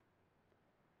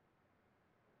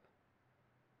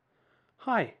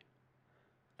Hi,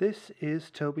 this is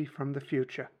Toby from the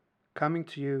future, coming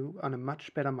to you on a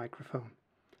much better microphone.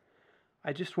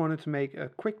 I just wanted to make a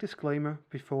quick disclaimer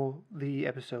before the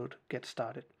episode gets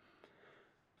started.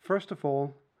 First of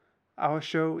all, our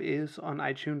show is on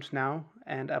iTunes now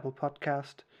and Apple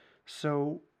Podcast,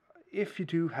 so if you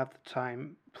do have the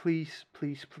time, please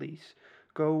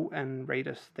go and rate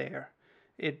us there.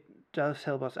 It does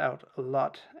help us out a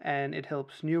lot and it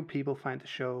helps new people find the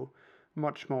show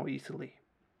much more easily.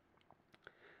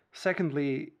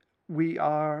 Secondly, we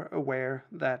are aware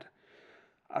that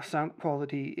our sound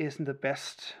quality isn't the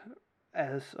best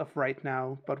as of right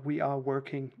now, but we are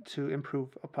working to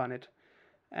improve upon it.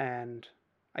 And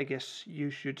I guess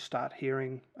you should start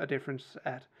hearing a difference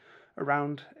at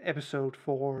around episode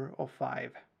 4 or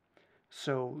 5.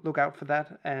 So look out for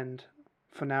that, and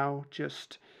for now,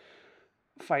 just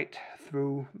fight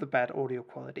through the bad audio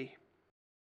quality.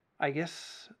 I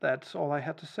guess that's all I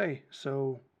had to say,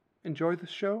 so enjoy the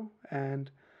show and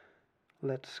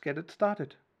let's get it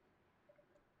started.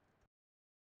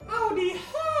 Howdy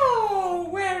ho,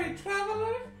 weary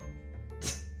traveler!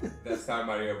 That's not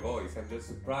Mario voice. I'm just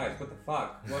surprised. What the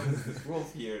fuck? What is this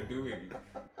wolf here doing?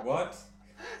 What?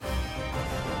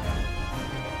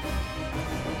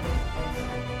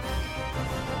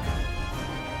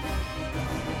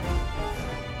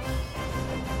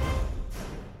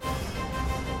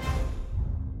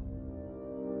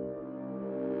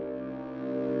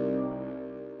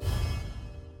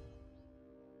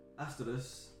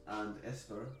 Asterus and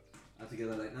Esper are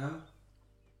together right now,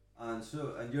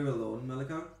 and you're alone,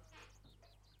 Melikar.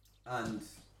 And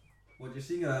what you're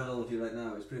seeing around all of you right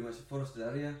now is pretty much a forested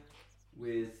area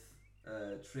with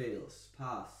trails,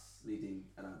 paths leading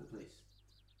around the place.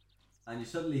 And you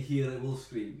suddenly hear a wolf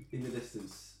scream in the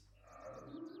distance.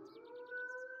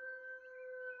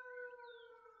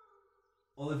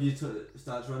 All of you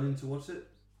start running towards it.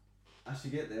 As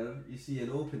you get there, you see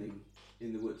an opening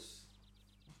in the woods.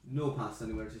 No paths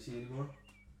anywhere to see anymore.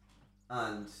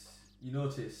 And you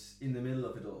notice in the middle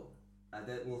of it all a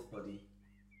dead wolf body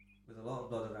with a lot of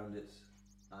blood around it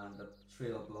and a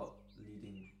trail of blood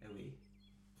leading away.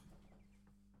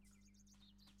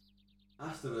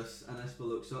 Asterus and Esper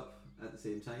looks up at the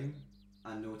same time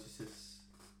and notices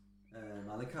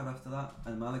Malikar after that,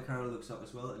 and Malikar looks up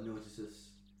as well and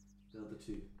notices the other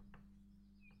two.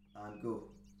 And go.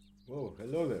 Whoa,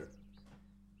 hello there.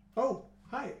 Oh,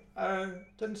 hi.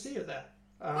 Didn't see you there.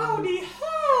 Howdy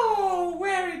ho,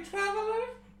 weary traveler!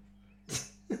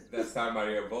 That's not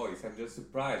Mario voice. I'm just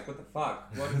surprised. What the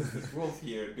fuck? What is this wolf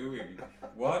here doing?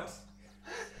 What?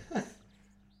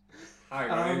 Hi,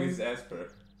 my name is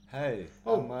Esper. Hey,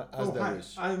 Oh, I'm hi.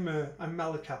 Asdarius. I'm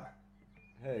Malakar.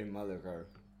 Hey, Malakar.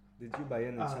 Did you by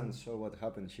any chance saw what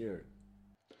happened here?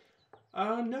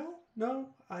 No.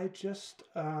 I just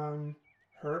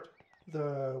heard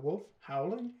the wolf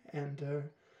howling and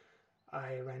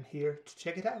I ran here to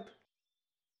check it out.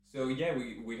 So yeah,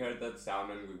 we heard that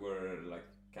sound and we were like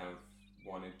kind of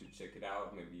wanted to check it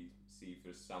out, maybe see if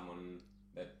there's someone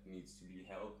that needs to be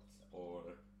helped or...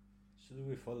 Should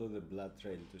we follow the blood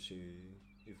trail to see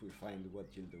if we find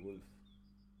what killed the wolf?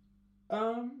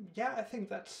 Yeah, I think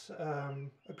that's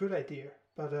a good idea.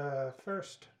 But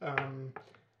first,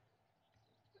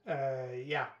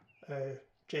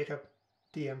 Jacob,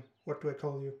 DM, what do I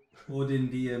call you? Odin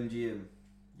DM GM.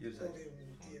 You say.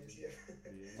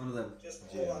 One of them. Just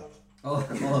all out. All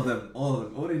of them.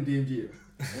 Odin DM GM.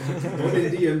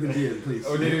 Odin DM the GM, please.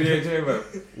 Oh, did you hear about?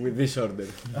 With this order.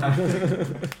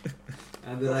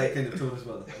 And the right kind of tone as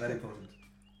well. Very important.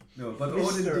 No, but Odin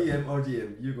Mister. DM or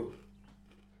GM, you go.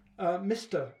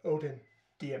 Mr. Odin,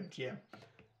 DM, GM.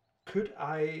 Could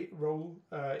I roll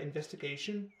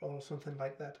investigation or something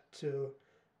like that to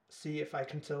see if I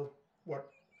can tell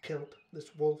what killed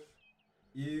this wolf?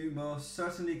 You most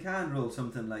certainly can roll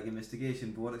something like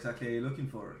investigation, but what exactly are you looking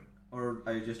for? Or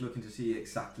are you just looking to see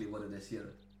exactly what it is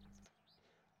here?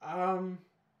 I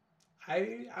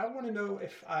want to know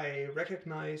if I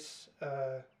recognize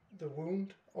the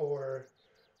wound or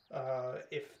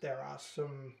if there are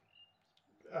some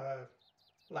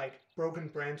like broken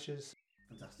branches.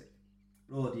 Fantastic.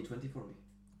 Roll a d20 for me.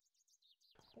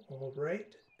 All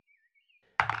right.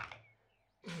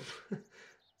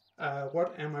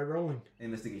 What am I rolling?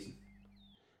 Investigation.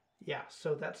 Yeah,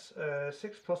 so that's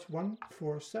 6 plus 1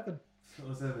 for 7.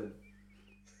 So 7.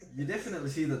 You definitely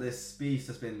see that this beast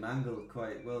has been mangled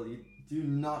quite well. You do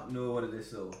not know what it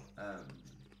is though.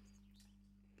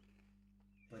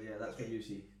 But yeah, that's what you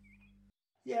see.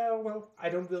 Yeah, well, I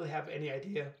don't really have any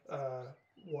idea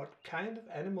what kind of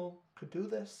animal could do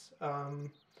this.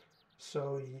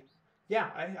 So yeah,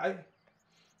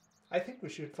 I think we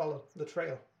should follow the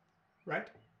trail. right?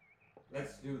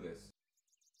 Let's do this.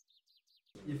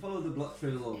 You followed the blood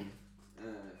trail along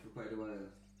for quite a while.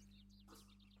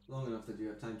 Long enough that you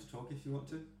have time to talk if you want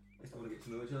to. If you want to get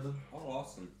to know each other. Oh,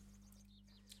 awesome.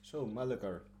 So,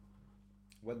 Malakar,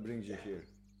 what brings you here?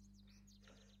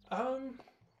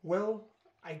 Well,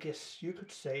 I guess you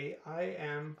could say I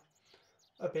am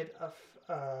a bit of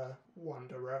a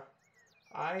wanderer.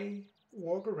 I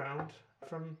walk around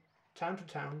from town to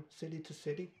town, city to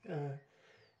city,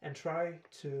 and try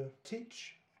to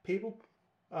teach people,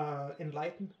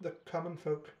 enlighten the common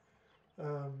folk,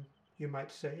 you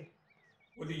might say.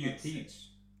 What do you teach?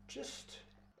 Just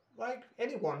like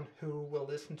anyone who will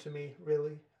listen to me,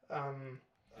 really. Are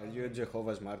you a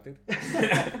Jehovah's Martyr?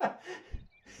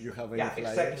 You have any Yeah,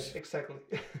 flyers? exactly.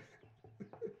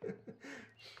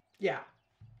 Yeah,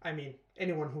 I mean,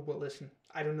 anyone who will listen.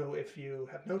 I don't know if you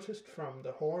have noticed from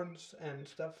the horns and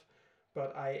stuff,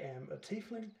 but I am a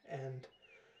tiefling, and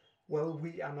well,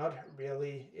 we are not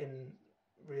really in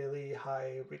really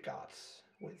high regards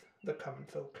with the common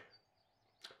folk.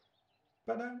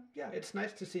 But yeah, it's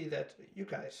nice to see that you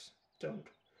guys don't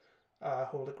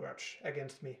hold a grudge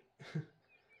against me.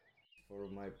 For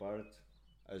my part,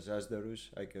 as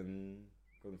Asdarus, I can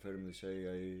confirmly say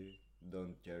I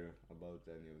don't care about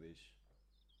any of this.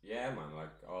 Yeah, man,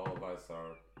 like all of us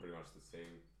are pretty much the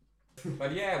same.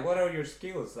 But yeah, what are your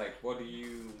skills? Like, what do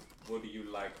you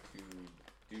like to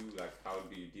do? Like, how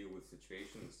do you deal with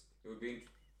situations? It would be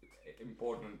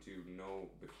important to know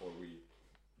before we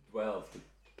delve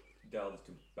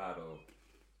to battle.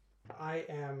 I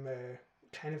am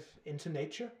kind of into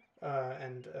nature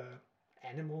and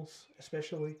animals,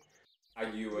 especially. Are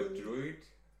you a druid?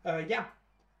 Yeah,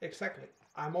 exactly.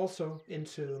 I'm also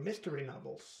into mystery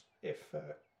novels, if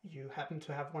you happen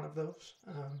to have one of those.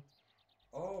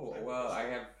 Oh, well, I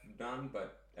have none,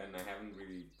 and I haven't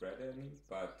really read any,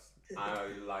 but I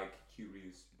like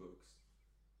curious books.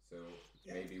 So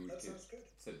maybe we could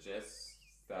suggest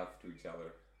stuff to each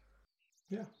other.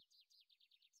 Yeah.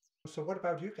 So what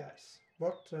about you guys?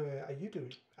 What are you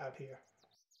doing out here?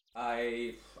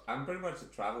 I'm pretty much a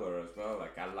traveler as well.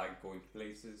 Like I like going to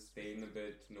places, staying a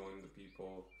bit, knowing the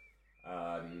people,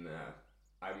 and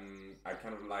I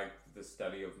kind of like the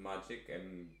study of magic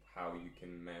and how you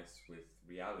can mess with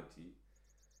reality,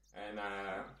 and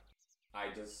I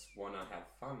just wanna have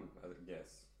fun, I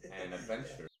guess, and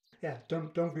adventure. Yeah,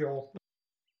 don't we all?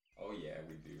 Oh yeah,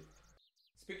 we do.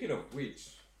 Speaking of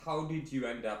which, how did you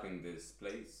end up in this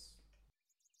place?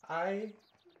 I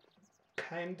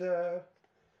kinda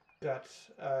got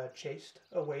chased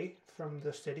away from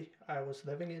the city I was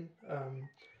living in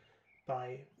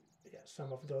by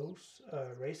some of those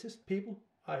racist people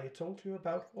I told you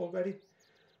about already.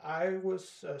 I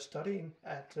was studying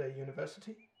at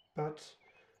university, but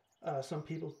some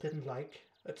people didn't like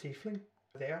a tiefling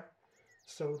there,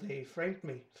 so they framed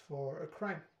me for a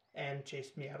crime and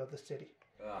chased me out of the city.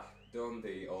 Ah, don't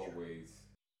they always?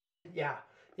 Yeah,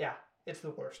 yeah, it's the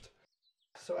worst.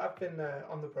 So I've been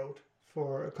on the road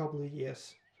for a couple of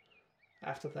years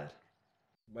after that.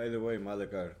 By the way,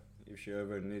 Malakar, if you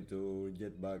ever need to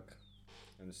get back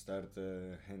and start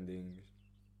handing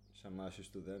some ashes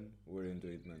to them, we're into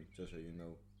it, man, just so you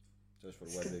know. Just for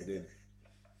what they did.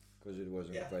 Because it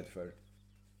wasn't quite fair.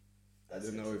 I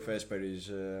don't know if Esper is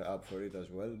up for it as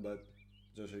well, but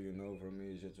just so you know, for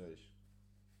me, it's a choice.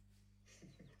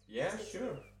 Yeah,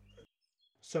 sure.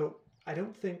 So I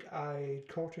don't think I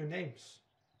caught your names.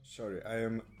 Sorry, I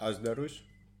am Asdarus.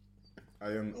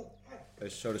 I am a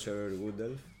sorcerer wood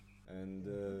elf,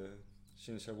 and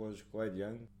since I was quite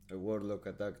young, a warlock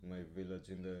attacked my village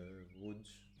in the woods,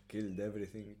 killed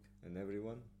everything and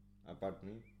everyone, apart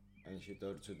me, and she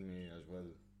tortured me as well.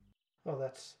 Oh,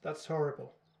 that's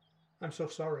horrible. I'm so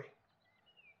sorry.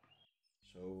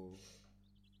 So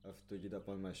I've took it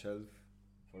upon myself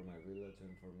for my village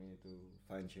and for me to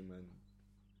find him and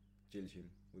kill him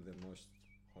with the most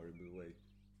horrible way.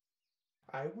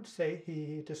 I would say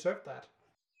he deserved that.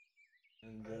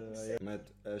 And I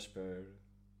met Esper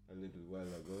a little while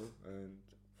ago, and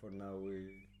for now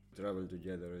we travel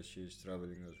together as she's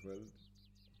traveling as well.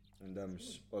 And I'm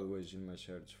always in my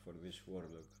search for this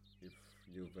warlock. If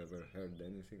you've ever heard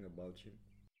anything about him.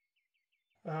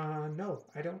 No,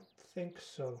 I don't think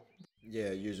so.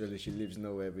 Yeah, usually he leaves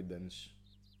no evidence.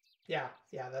 Yeah,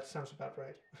 that sounds about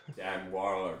right. Damn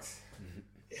warlocks.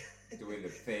 Doing the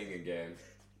thing again.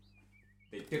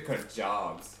 They took our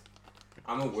jobs.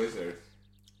 I'm a wizard.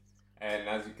 And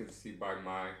as you can see by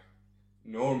my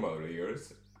normal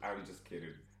ears, I'm just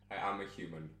kidding. I'm a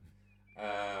human.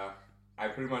 I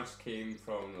pretty much came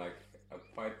from like a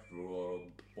quite rural,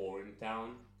 boring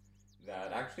town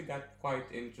that actually got quite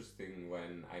interesting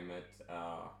when I met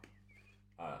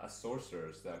a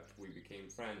sorceress that we became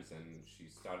friends, and she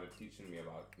started teaching me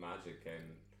about magic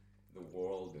and the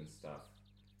world and stuff.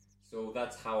 So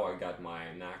that's how I got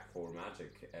my knack for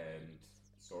magic and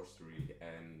sorcery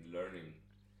and learning.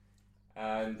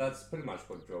 And that's pretty much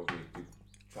what drove me to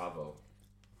travel.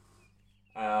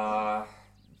 Uh,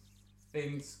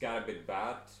 Things got a bit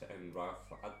bad and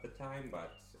rough at the time,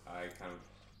 but I kind of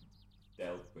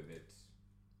dealt with it,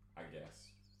 I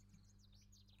guess.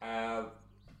 Uh,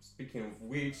 Speaking of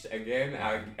which, again,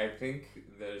 I think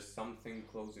there's something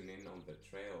closing in on the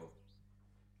trail.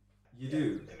 You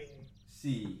do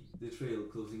see the trail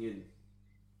closing in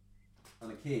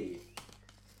on a cave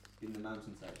in the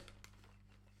mountainside.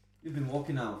 You've been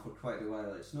walking now for quite a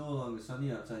while. It's no longer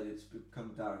sunny outside, it's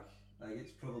become dark. Like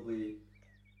it's probably,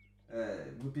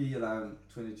 it would be around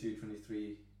 22,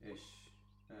 23-ish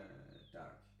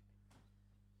dark.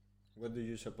 What do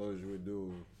you suppose we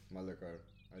do, Malakar?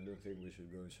 I don't think we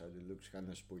should go inside. It looks kind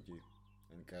of spooky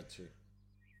and catchy.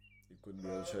 It could be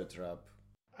also a trap.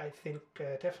 I think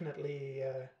definitely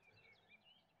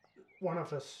one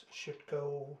of us should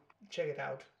go check it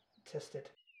out, test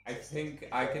it. I think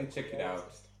I can check it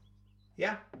out.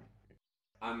 Yeah,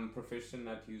 I'm proficient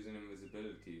at using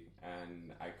invisibility,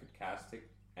 and I could cast it,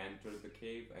 enter the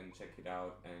cave, and check it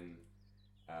out, and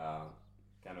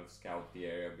kind of scout the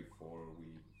area before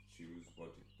we choose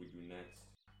what we do next.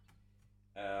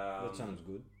 That sounds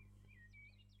good.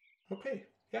 okay,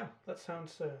 yeah, that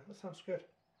sounds good.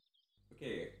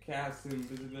 Okay, cast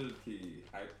invisibility.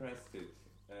 I pressed it,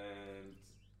 and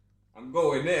I'm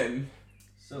going in.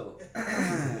 So,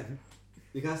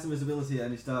 you cast invisibility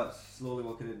and you start slowly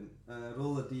walking in.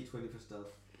 Roll a d20 for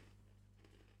stealth.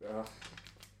 Ugh.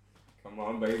 Come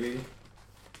on, baby.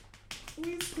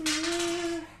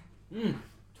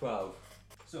 12.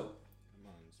 So, Come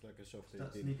on, it's like a soft start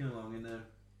 18. sneaking along in there.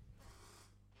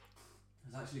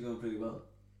 It's actually going pretty well.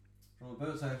 From a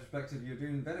bird's eye perspective, you're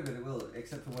doing very, very well,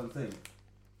 except for one thing.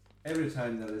 Every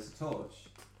time there is a torch,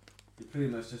 you pretty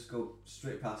much just go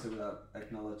straight past it without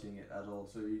acknowledging it at all,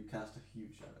 so you cast a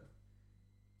huge shadow.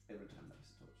 Every time there is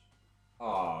a torch.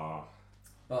 Ah.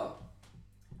 But,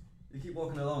 you keep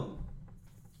walking along.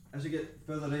 As you get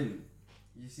further in,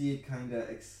 you see it kind of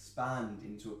expand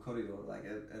into a corridor, like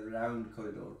a round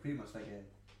corridor, pretty much like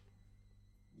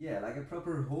like a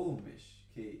proper home-ish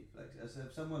cave, like as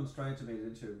if someone's trying to make it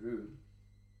into a room.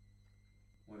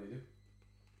 What do?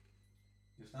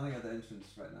 You're standing at the entrance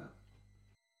right now.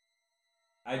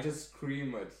 I just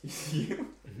scream at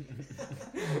you.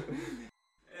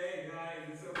 Hey guys,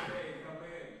 it's okay, come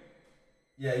in.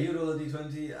 Yeah, you roll a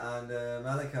d20 and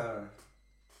Malakar.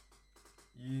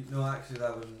 No, actually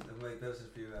that wouldn't make better sense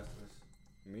for you after this.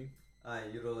 Me? Aye,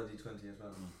 you roll a d20 as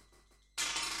well.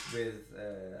 With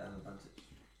an advantage.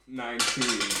 19.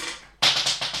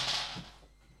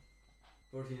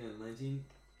 14 and 19.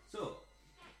 So,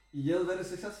 you yell very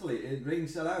successfully. It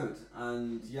rings out,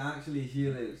 and you actually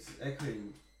hear it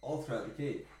echoing all throughout the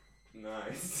cave.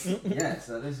 Nice. Yes,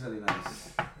 that is very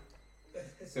nice.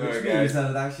 Sorry Which guys. means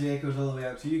that it actually echoes all the way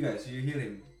out to you guys, so you hear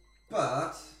him.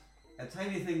 But, a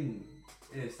tiny thing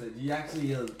is that you actually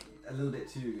yelled a little bit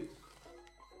too good.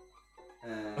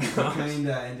 You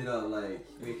kinda ended up like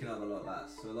waking up a lot of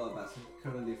bats. So a lot of bats are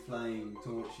currently flying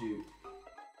towards you.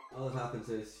 All that happens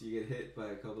is you get hit by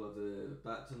a couple of the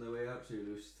bats on their way out, so you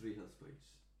lose 3 health points.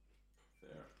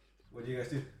 Fair. What do you guys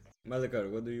do? Malakar,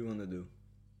 what do you want to do?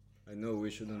 I know we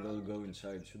shouldn't all go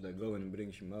inside. Should I go and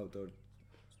bring him out or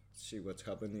see what's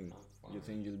happening? I'm You fine.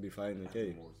 think you'll be fine,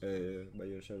 okay? By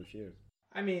yourself here?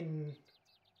 I mean,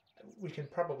 we can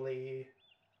probably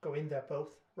go in there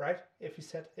both, right? If you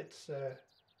said it's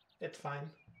fine.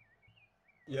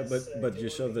 Yeah, but you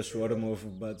saw the swarm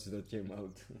of bats that came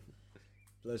out.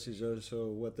 Plus, it's also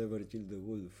whatever killed the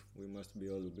wolf. We must be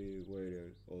all be wary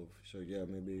of. So yeah,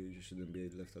 maybe you shouldn't be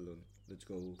left alone. Let's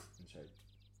go inside.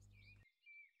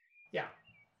 Yeah.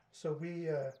 So we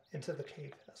enter the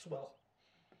cave as well.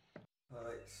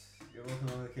 Alright, you're walking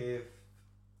along the cave,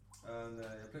 and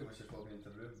you're pretty much just walking into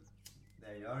the room.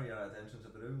 There you are, you're at the entrance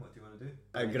of the room. What do you want to do?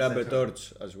 I grab a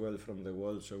torch as well from the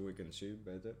wall so we can see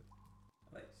better.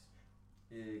 Right.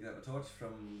 You grab a torch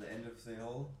from the end of the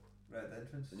hall, right at the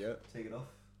entrance. Yeah. Take it off.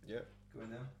 Yeah. Go in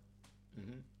there.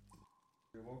 Mhm.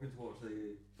 You're walking towards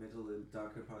the middle, the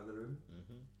darker part of the room.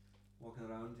 Mhm. Walking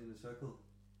around in a circle.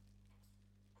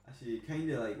 As you kind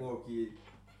of like walk, you're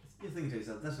thinking to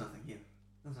yourself, "There's nothing here.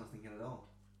 There's nothing here at all.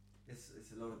 It's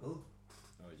a lot of bull.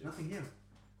 Oh, There's yeah. nothing here."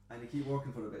 And you keep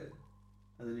walking for a bit,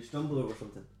 and then you stumble over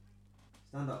something.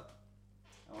 Stand up.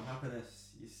 And what happens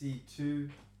is you see 2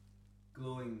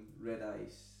 glowing red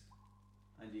eyes,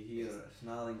 and you hear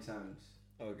snarling sounds.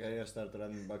 Okay, I start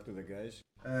running back to the guys.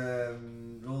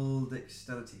 Roll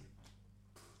dexterity.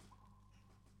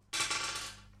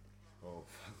 Oh,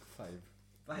 fuck, 5.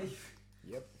 5.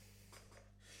 Yep.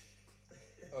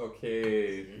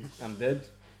 Okay. I'm dead.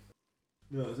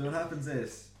 No, so what happens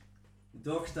is the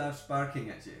dog starts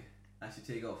barking at you as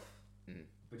you take off. Mm.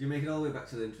 But you make it all the way back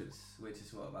to the entrance, which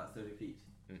is what, about 30 feet.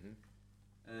 Mm-hmm.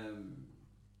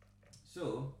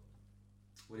 So,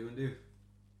 what do you want to do?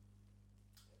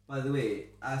 By the way,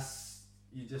 as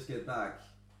you just get back,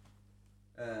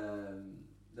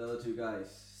 the other two guys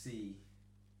see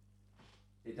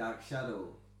a dark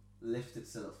shadow lift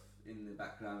itself in the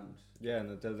background. Yeah,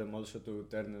 and I tell them also to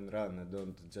turn and run. I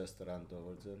don't just run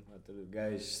towards them. I tell them,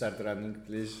 guys, start running,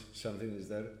 please. Something is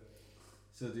there.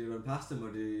 So do you run past them,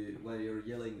 or do you, while you're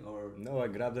yelling, or... No, I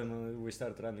grab them and we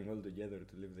start running all together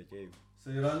to leave the cave.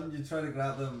 So you run, you try to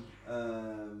grab them.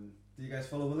 Do you guys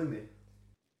follow willingly?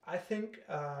 I think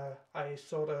I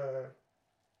sort of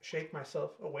shake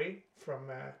myself away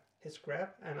from his grab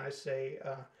and I say, I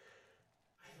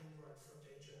don't run from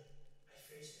danger.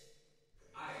 I face it.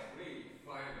 I agree.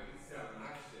 Finally, some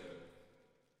action.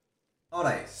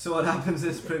 Alright, so what happens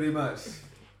is pretty much,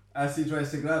 as he tries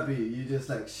to grab you, you just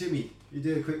like shimmy. You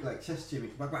do a quick like chest shimmy,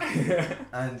 whack, whack,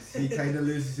 and he kind of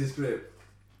loses his grip.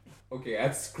 Okay,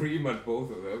 I'd scream at both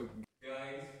of them.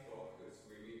 Guys, focus.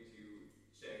 We need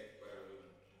to check where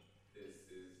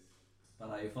this is. But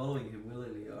are you following him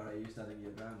willingly, or are you standing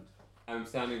your ground? I'm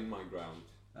standing my ground.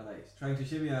 Alright, trying to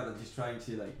shimmy out and just trying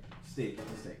to like stake,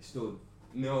 just like stone.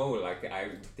 No, like I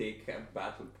take a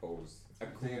battle pose. A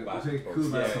cool Take battle take pose. cool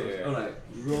yeah, battle. yeah. Alright,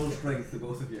 roll strength, the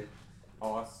both of you.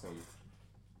 Awesome.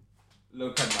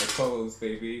 Look at my pose,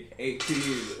 baby. 18.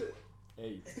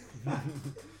 8.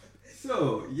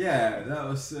 So, yeah, that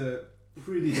was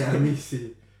pretty damn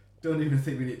easy. Don't even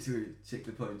think we need to check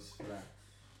the points for that.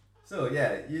 So,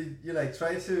 yeah, you like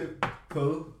try to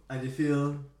pull and you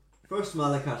feel first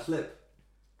Malika slip,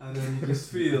 and then you just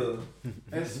feel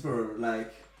Esper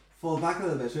like fall back a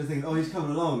little bit. So you're thinking, oh, he's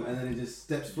coming along, and then he just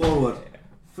steps forward,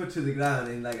 foot to the ground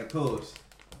in like a pose,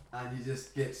 and he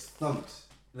just gets thumped,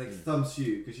 like thumps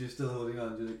you because you're still holding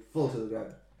on, just like fall to the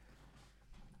ground.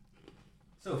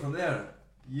 So from there,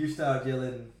 you start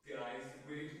yelling. Guys,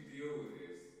 we need to deal with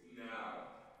this now.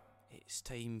 It's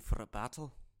time for a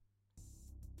battle.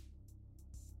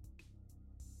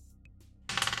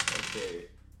 Okay.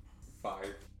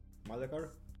 5. Malakar?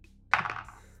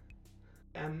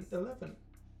 and 11.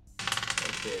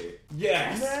 Okay.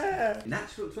 Yes!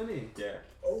 Natural 20. Yeah.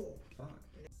 Oh. Fuck.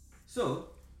 So,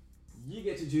 you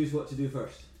get to choose what to do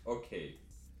first. Okay.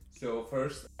 So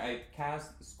first I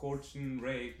cast Scorching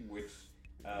Ray, which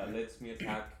lets me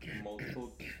attack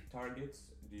multiple targets.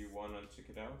 Do you wanna check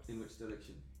it out? In which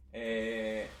direction?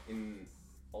 In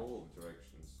all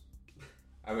directions.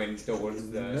 I mean, towards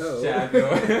the No.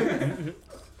 shadow.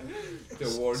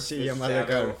 Towards See the ya,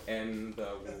 shadow Malakar. and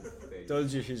the wolf thing.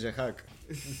 Told you he's a hack.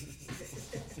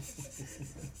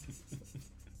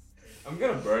 I'm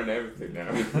gonna burn everything now.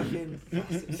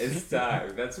 It's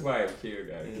time. That's why I'm here,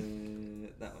 guys.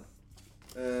 That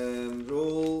one.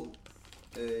 Roll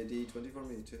a d20 for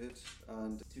me to hit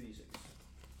and 2d6.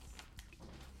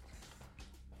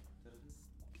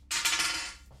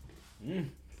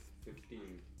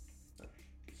 15.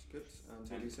 That's good. And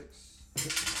 2d6.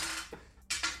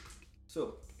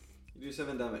 So, you do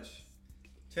 7 damage.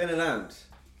 Turn around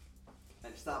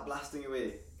and start blasting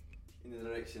away in the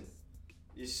direction.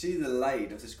 You see the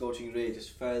light of the scorching ray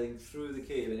just firing through the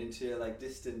cave and into a like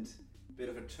distant bit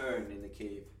of a turn in the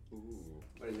cave. Ooh.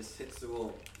 Where it just hits the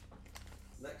wall.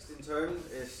 Next in turn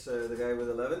is the guy with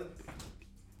 11.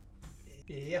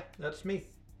 Yeah, that's me.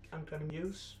 I'm gonna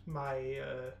use my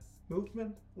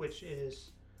movement, which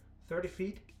is 30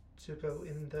 feet, to go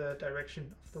in the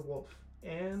direction of the wolf.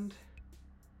 And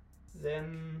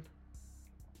then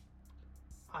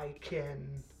I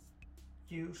can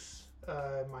use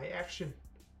my action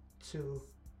to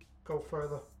go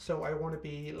further. So I want to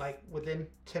be like within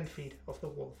 10 feet of the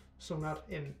wolf, so not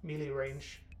in melee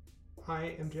range.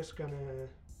 I am just gonna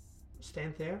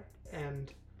stand there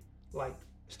and like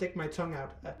stick my tongue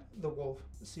out at the wolf,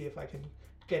 see if I can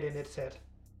get in its head.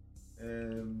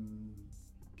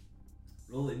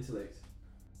 Roll intellect.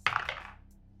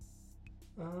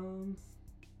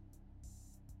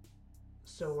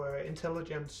 So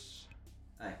intelligence.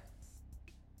 Aye.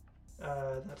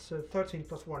 That's 13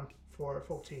 plus 1 for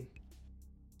 14.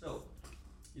 So,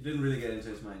 you didn't really get into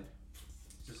his mind.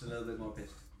 Just a little bit more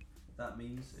pissed. That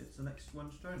means it's the next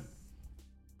one's turn.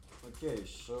 Okay,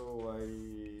 so I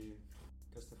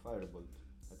cast a firebolt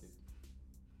at it.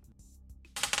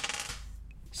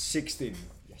 16.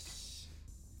 Yes.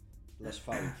 Plus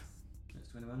 5.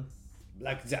 S1E1.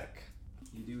 Blackjack.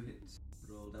 You do hit.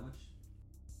 Roll damage.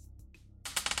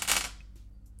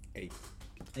 8.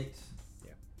 8.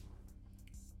 Yeah.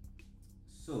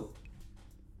 So,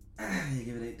 you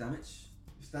give it 8 damage.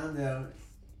 You stand there,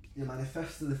 you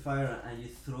manifest the fire and you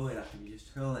throw it at him. You just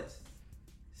hurl it.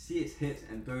 See it hit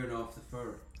and burn off the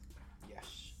fur.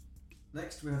 Yes.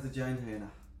 Next we have the giant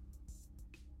hyena,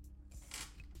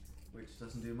 which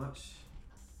doesn't do much,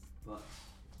 but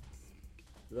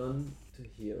run to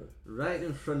here, right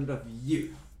in front of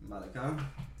you, Malakar.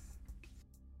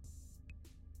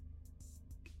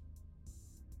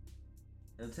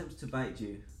 It attempts to bite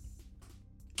you.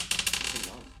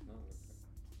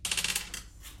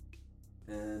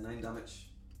 No. 9 damage.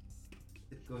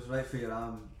 It goes right for your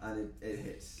arm and it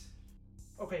hits.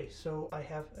 Okay, so I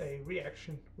have a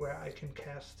reaction where I can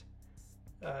cast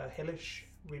Hellish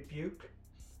Rebuke,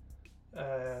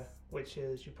 which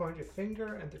is you point your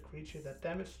finger and the creature that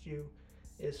damaged you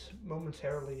is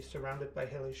momentarily surrounded by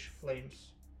hellish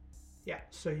flames. Yeah,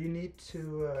 so you need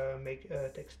to make a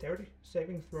dexterity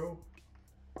saving throw.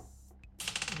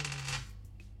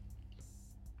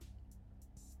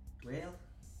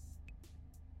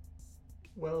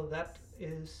 Well, that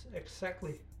is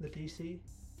exactly the DC.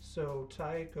 So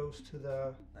tie goes to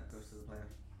the... That goes to the player.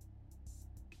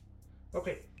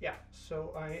 Okay, yeah.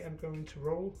 So I am going to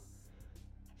roll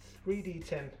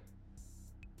 3d10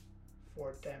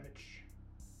 for damage.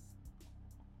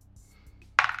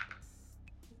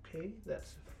 Okay,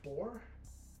 that's a 4.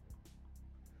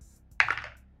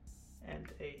 And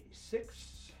a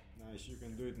 6. Nice, you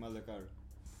can do it, Malakar.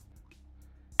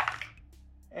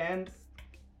 And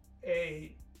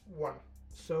a 1.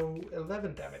 So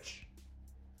 11 damage.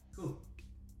 Cool.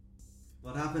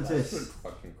 What happens That's is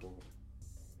fucking cool.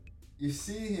 you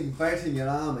see him biting your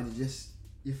arm and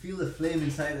you feel the flame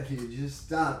inside of you. You just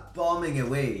start bombing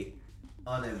away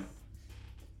on him,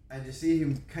 and you see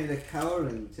him kind of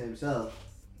cowering to himself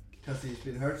because he's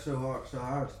been hurt so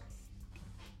hard.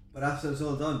 But after it's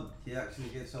all done, he actually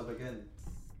gets up again,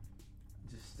 and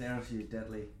just stares you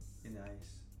deadly in the eyes.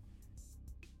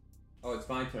 Oh, it's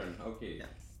my turn. Okay. Yeah.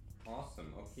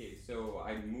 Awesome. Okay, so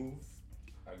I move,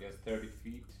 I guess 30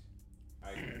 feet.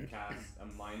 I can cast a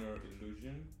minor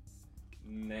illusion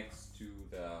next to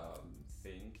the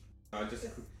thing. I just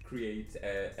create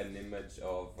an image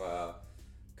of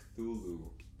Cthulhu.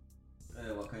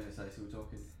 What kind of size are we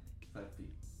talking? 5 feet.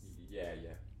 Yeah.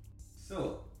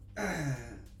 So,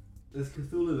 this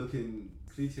Cthulhu-looking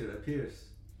creature appears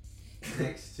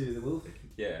next to the wolf.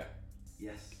 Yeah.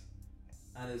 Yes.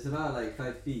 And it's about like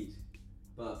 5 feet,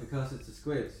 but because it's a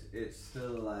squid, it's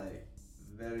still like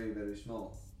very, very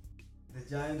small. The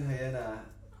giant hyena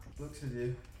looks at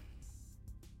you.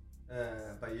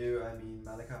 By you, I mean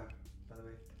Malakar, by the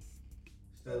way.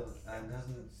 Still, and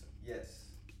hasn't yet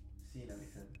seen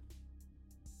anything.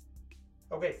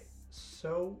 Okay,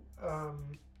 so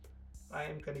I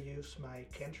am gonna use my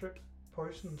cantrip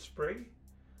poison spray.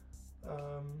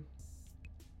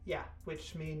 Yeah,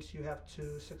 which means you have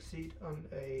to succeed on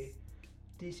a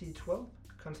DC 12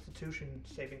 Constitution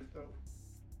saving throw.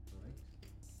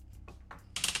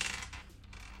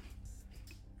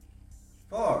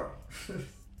 Alright. 4!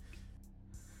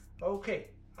 Okay,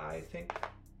 I think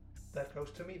that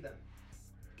goes to me then.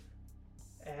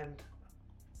 And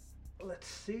let's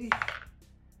see.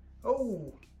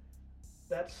 Oh,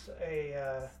 that's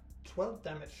a 12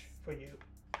 damage for you.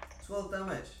 12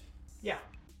 damage. Yeah.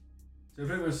 So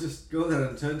pretty much just go there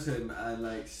and turn to him and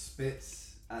like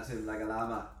spits at him like a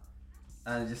llama,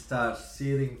 and just starts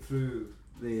searing through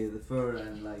the fur,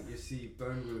 and like you see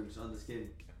burn wounds on the skin.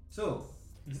 So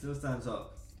he still stands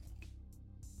up.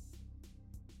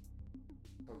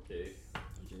 Okay.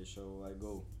 Okay, so I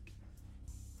go.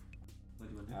 What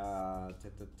do you want to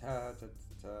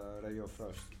do? Ray of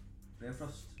Frost. Ray of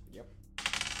Frost. Yep.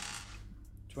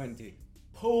 20.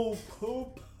 Po,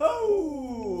 po,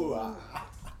 po!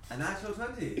 A natural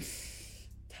 20.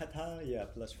 Ta-ta! Yeah,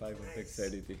 plus 5 on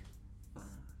dexterity.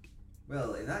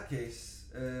 Well, in that case,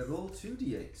 roll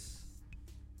 2d8s.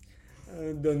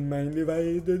 Don't mind if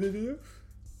I do.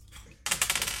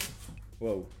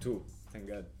 Whoa, 2. Thank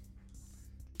God.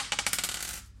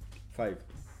 5.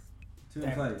 2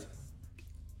 and 5.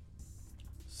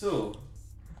 So,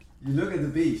 you look at the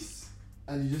beast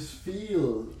and you just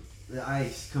feel the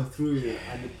ice come through you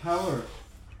and the power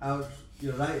out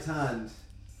your right hand,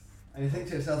 and you think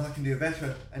to yourself, I can do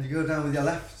better, and you go down with your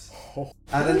left,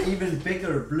 and an even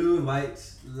bigger blue and white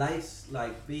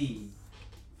light-like beam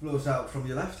flows out from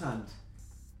your left hand.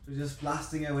 So just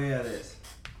blasting away at it,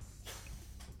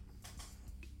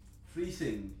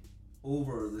 freezing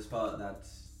over the spot that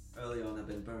early on had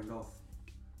been burned off.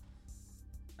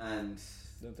 and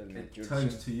Don't tell me it you're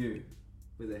turns shit. to you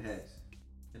with a head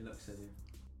and looks at you.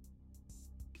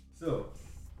 So,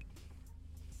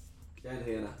 Giant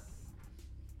Hyena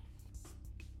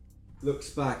looks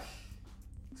back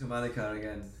to Malikar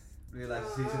again,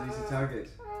 realizes he's an easy target,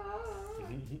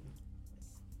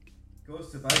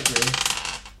 goes to bite you,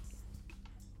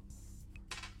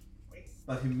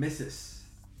 but he misses.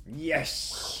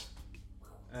 Yes!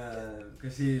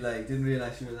 Because he didn't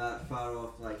realize you were that far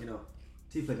off.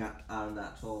 Tiefling aren't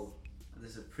that tall, and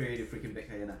this is a pretty freaking big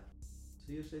hyena.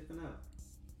 So you're safe for now.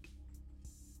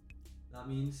 That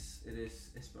means it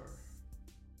is Isper.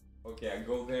 Okay, I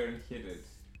go there and hit it.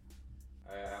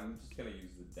 I'm just gonna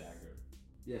use the dagger.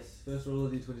 Yes, first roll a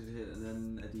d20 to hit, and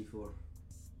then a d4.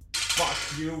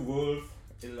 Fuck you, wolf.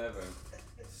 11.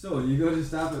 So you go to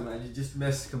stab him, and you just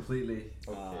miss completely.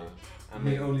 Okay. I You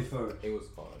mean, hit only 4, it was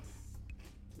hard.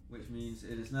 which means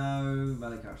it is now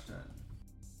Malikar's turn.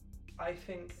 I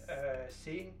think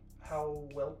seeing how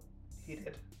well he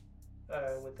did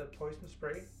with the poison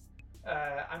spray,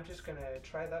 I'm just gonna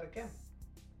try that again.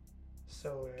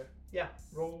 So yeah,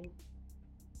 roll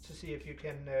to see if you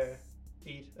can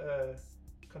beat a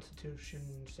Constitution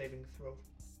saving throw.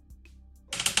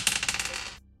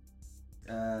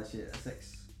 A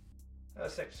 6.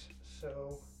 6.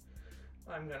 So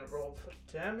I'm gonna roll for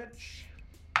damage.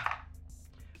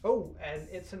 Oh, and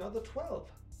it's another 12.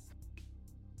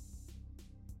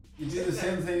 You do the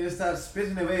same thing, you start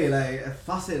spitting away like a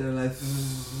faucet and like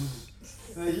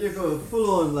you go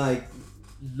full on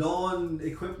lawn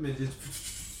equipment just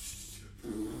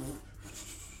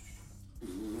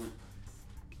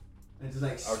and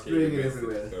just spraying it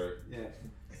everywhere. Sorry. Yeah.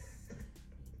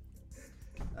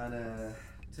 And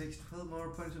takes 12 more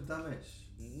points of damage.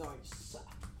 Nice!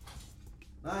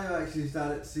 Now you actually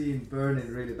started seeing burning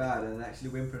really bad and it actually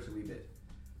whimpers a wee bit.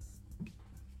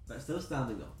 But still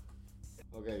standing though.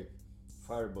 Okay,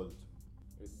 firebolt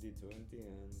with d20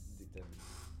 and d10.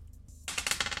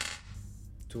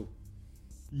 2.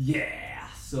 Yeah!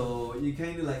 So you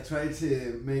kind of try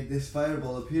to make this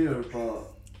fireball appear,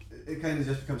 but it kind of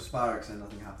just becomes sparks and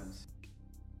nothing happens.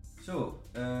 So,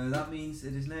 that means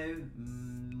it is now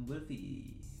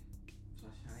Wolfie.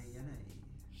 / Hyena.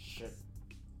 Shit.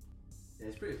 Yeah,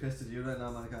 it's pretty pissed at you right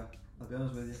now, Monica. I'll be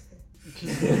honest with you.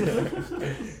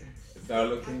 Is that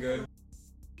looking good?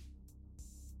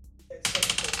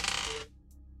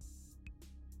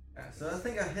 So I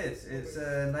think I hit. It's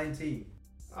 19.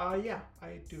 Yeah,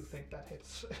 I do think that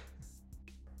hits.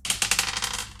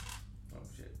 Oh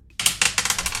shit.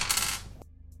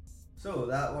 So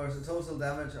that was a total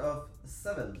damage of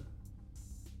 7.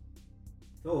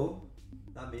 So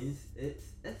that means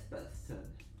it's Esper's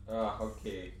turn.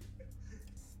 Okay.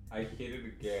 I hit it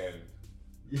again.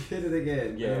 You hit it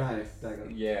again. Yeah. With a knife, dagger.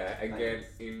 Yeah, again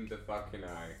in the fucking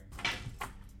eye.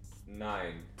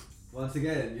 9. Once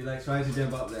again, you try to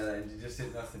jump up there and you just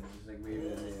hit nothing. You just wave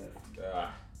it in the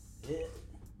air.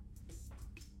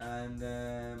 And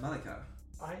Malikar.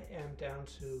 I am down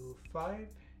to 5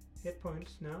 hit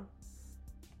points now.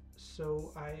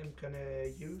 So I am gonna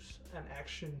use an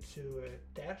action to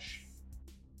dash.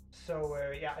 So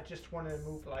yeah, I just want to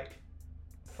move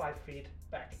 5 feet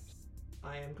back.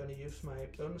 I am gonna use my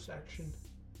bonus action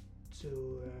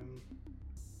to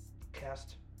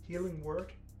cast Healing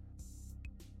Word.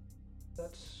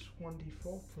 That's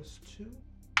 1d4 plus 2.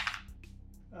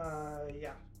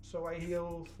 Yeah, so I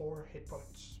heal 4 hit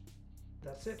points.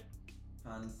 That's it.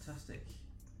 Fantastic.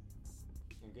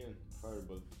 Again,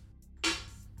 firebolt.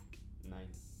 9.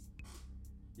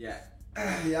 Yeah.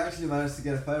 He actually managed to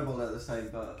get a fireball out this time,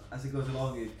 but as it goes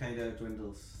along, it kind of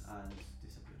dwindles and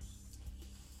disappears.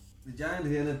 The giant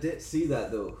hyena did see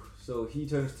that though, so he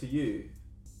turns to you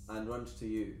and runs to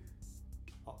you.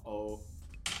 Uh-oh.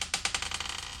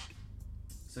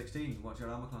 16, what's your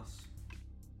armor class?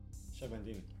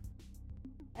 17.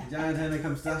 The giant hyena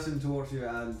comes dashing towards you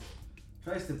and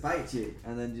tries to bite you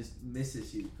and then just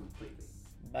misses you completely.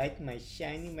 Bite my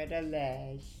shiny metal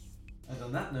lash. And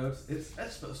on that note, it's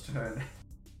Espo's turn.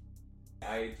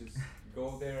 I just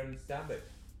go there and stab it.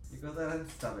 You go there and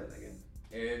stab it again.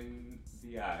 In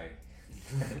the eye.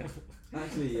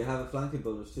 Actually, you have a flanking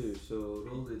bonus too, so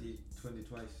roll the d20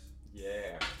 twice.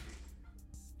 Yeah.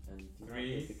 And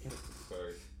 3.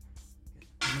 Sorry.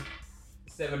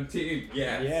 17.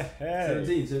 Yes. Yeah.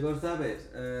 17, so go stab it.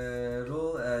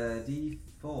 Roll a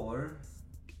d4.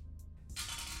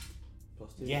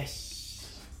 Plus 2.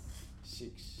 Yes.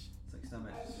 6. 6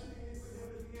 damage.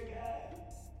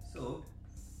 So,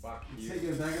 Fuck you you. take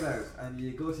your dagger out and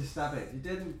you go to stab it. You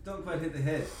don't quite hit the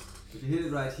head, but you hit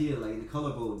it right here, the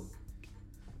collarbone.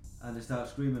 And it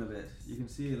starts screaming a bit. You can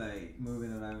see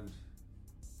moving around.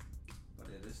 But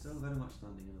it it's still very much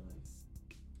standing and alive.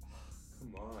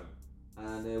 Come on.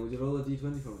 And would you roll a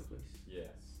d20 for me, please? Yes.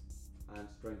 And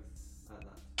strength at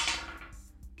that.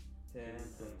 10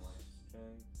 strength is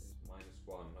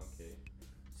 -1. Okay.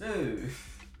 So,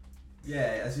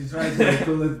 yeah, as you try to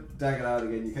pull the dagger out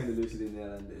again, you kind of lose it in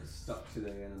there and it's stuck to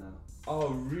there again and now.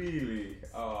 Oh, really?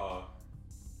 Oh.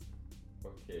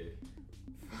 Okay.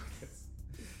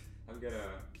 I'm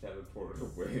gonna teleport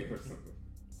away or something.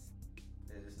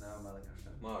 It is now Malakar's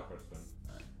turn. Malakar's turn.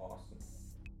 Alright. Awesome.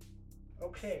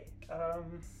 Okay,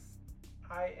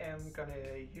 I am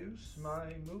gonna use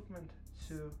my movement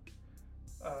to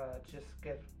just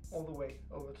get all the way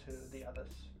over to the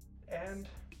others. And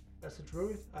as a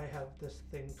druid, I have this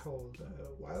thing called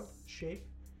Wild Shape,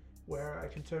 where I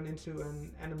can turn into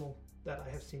an animal that I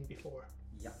have seen before.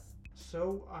 Yeah.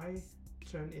 So I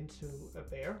turn into a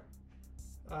bear.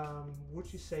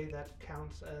 Would you say that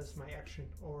counts as my action,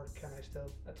 or can I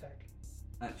still attack?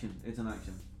 Action. It's an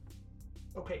action.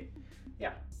 Okay,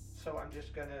 yeah. So I'm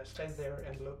just gonna stand there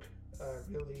and look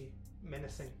really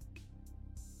menacing.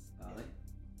 Alright.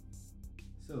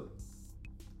 So,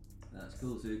 that's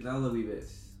cool. So you growl a wee bit.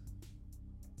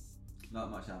 Not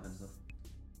much happens though.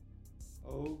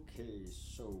 Okay,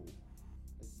 so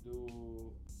let's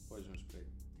do poison spray.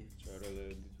 So I roll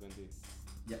a d20.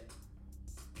 Yep.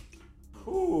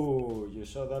 Ooh, you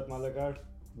saw that, Malakar?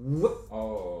 Whoop!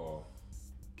 Oh.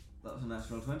 That was a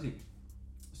natural 20.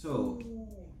 So,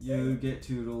 you get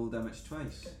to roll damage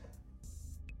twice.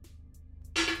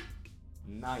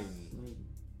 9.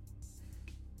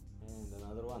 And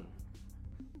another one.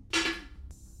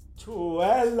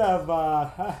 12.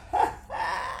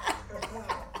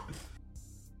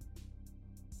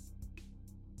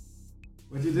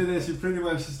 What you do is you pretty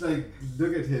much just like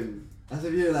look at him as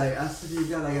if you're like, as if you've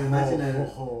got like an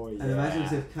imaginative, an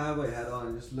imaginative cowboy hat on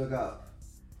and just look up.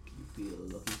 You feel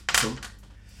lucky punk.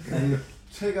 And you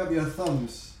take up your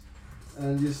thumbs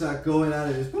and you start going at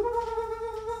it just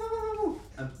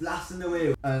and blasting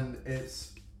away. And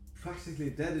it's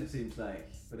practically dead, it seems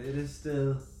like, but it is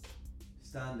still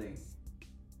standing.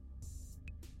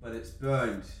 But it's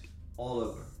burned all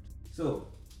over. So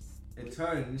it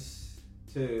turns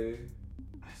to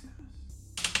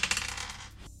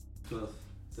 12.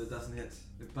 So it doesn't hit.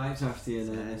 It bites after you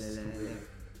and then it's complete.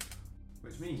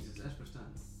 Which means it's Esper's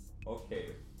turn. Okay.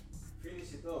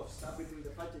 Finish it off, stab it in the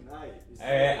fucking eye.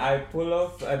 I pull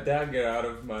off a dagger out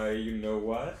of my you know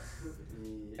what,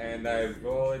 and I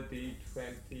roll a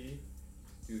d20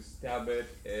 to stab it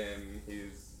in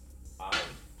his eye.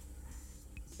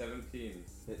 17.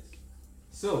 Hits.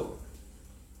 So,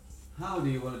 how do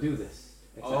you want to do this?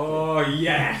 Exactly. Oh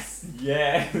yes,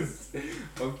 yes.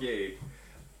 Okay,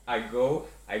 I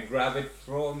grab it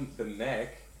from the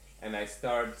neck, and I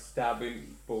start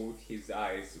stabbing both his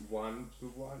eyes, one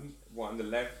the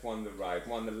left, one the right,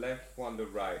 one the left, one the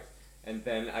right, and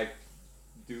then I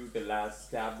do the last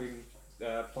stabbing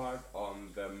part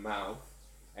on the mouth,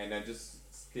 and I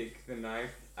just stick the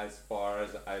knife as far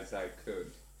as I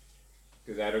could,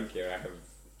 because I don't care. I have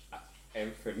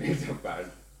infinite about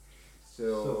it.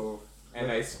 So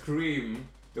and I scream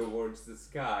towards the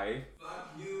sky.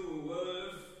 Fuck you,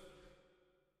 wolf!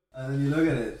 And then you look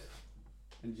at it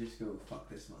and you just go, fuck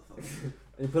this motherfucker.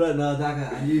 And you pull out another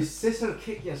dagger and you scissor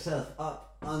kick yourself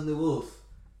up on the wolf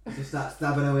and just start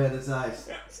stabbing away at its eyes.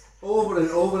 Over and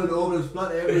over and over, there's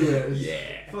blood everywhere.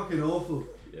 It's fucking awful.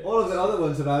 Yeah. All of the other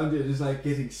ones around you are just like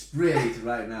getting sprayed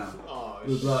right now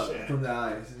with blood from the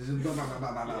eyes. It's just blah, blah, blah,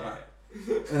 blah, blah, blah.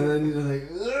 And then you're like,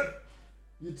 ugh!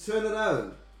 You turn it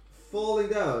around, falling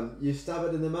down, you stab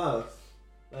it in the mouth,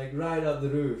 like right up the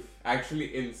roof.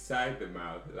 Actually inside the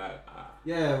mouth. Like,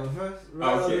 Yeah, well first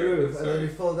right on the roof, and then you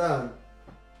fall down.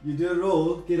 You do a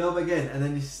roll, get up again, and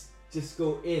then you just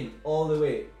go in all the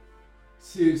way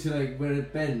to like where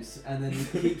it bends, and then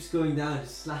it keeps going down,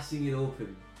 just slashing it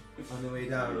open on the way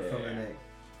down from the neck.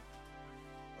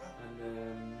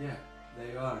 And yeah,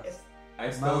 there you are.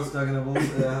 Mouth stuck in a wolf,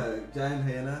 giant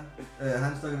hyena,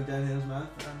 hand stuck in a giant hyena's mouth,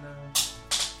 and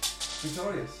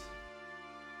victorious.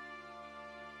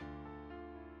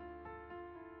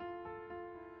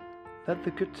 Let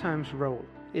the Good Times Roll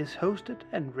is hosted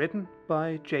and written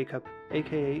by Jacob,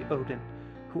 aka Odin,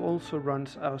 who also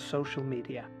runs our social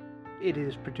media. It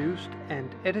is produced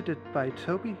and edited by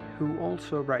Toby, who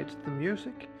also writes the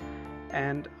music,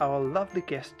 and our lovely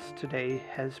guests today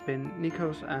has been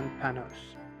Nikos and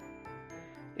Panos.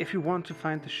 If you want to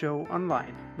find the show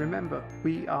online, remember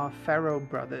we are Pharaoh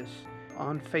Brothers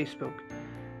on Facebook,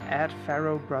 at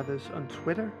Pharaoh Brothers on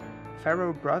Twitter,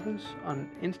 Pharaoh Brothers on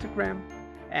Instagram,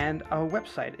 and our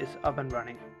website is up and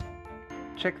running.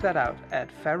 Check that out at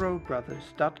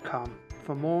pharaohbrothers.com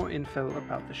for more info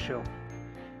about the show.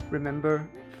 Remember,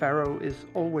 Pharaoh is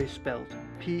always spelled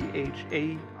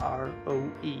Pharoe.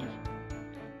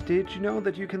 Did you know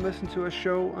that you can listen to a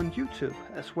show on YouTube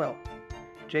as well?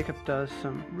 Jacob does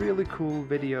some really cool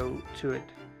video to it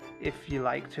if you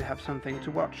like to have something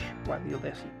to watch while you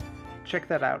listen. Check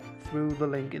that out through the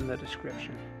link in the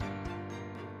description.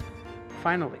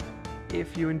 Finally,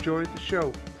 if you enjoyed the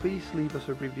show, please leave us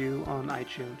a review on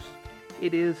iTunes.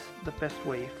 It is the best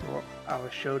way for our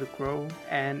show to grow,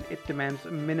 and it demands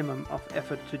a minimum of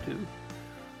effort to do.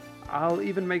 I'll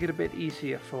even make it a bit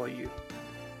easier for you.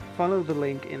 Follow the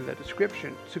link in the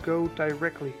description to go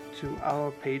directly to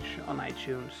our page on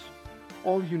iTunes.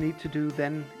 All you need to do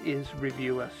then is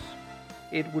review us.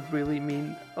 It would really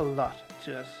mean a lot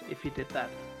to us if you did that.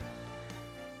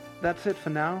 That's it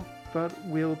for now, but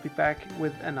we'll be back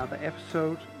with another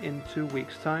episode in 2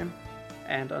 weeks' time.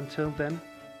 And until then,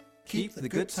 Keep the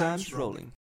good times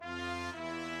rolling.